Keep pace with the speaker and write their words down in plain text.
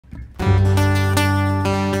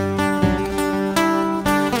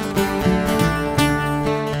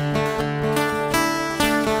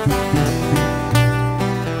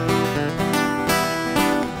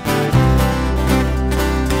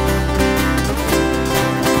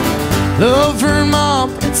love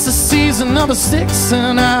Vermont, but it's the season of the sticks.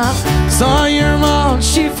 And I saw your mom,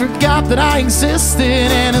 she forgot that I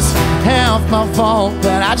existed. And it's half my fault,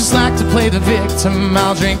 but I just like to play the victim.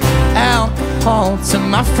 I'll drink alcohol till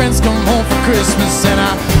my friends come home for Christmas. And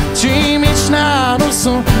I dream each night of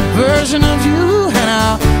some version of you. And I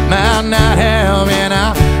might not have, and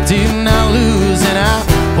I did not lose. And I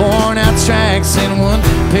worn out tracks and one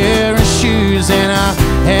pair of shoes. And I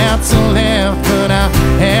had to laugh, but I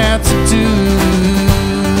had to do.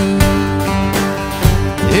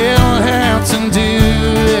 Yeah, I had to do.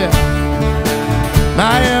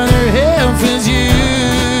 My other half is you.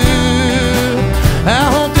 I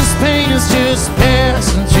hope this pain is just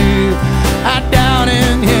passing through. I doubt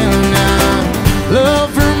it, yeah, I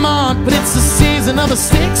love Vermont, but it's the season of the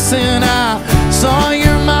sticks. And I saw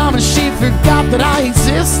your mom and she forgot that I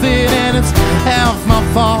existed. And it's half my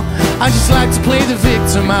fault, I just like to play the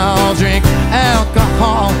victim. I'll drink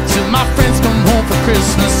alcohol till my friends come home for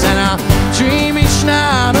Christmas. And I dream each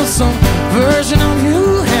night of some version of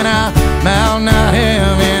you. And I might not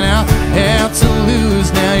have, and I have to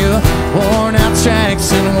lose. Now you're worn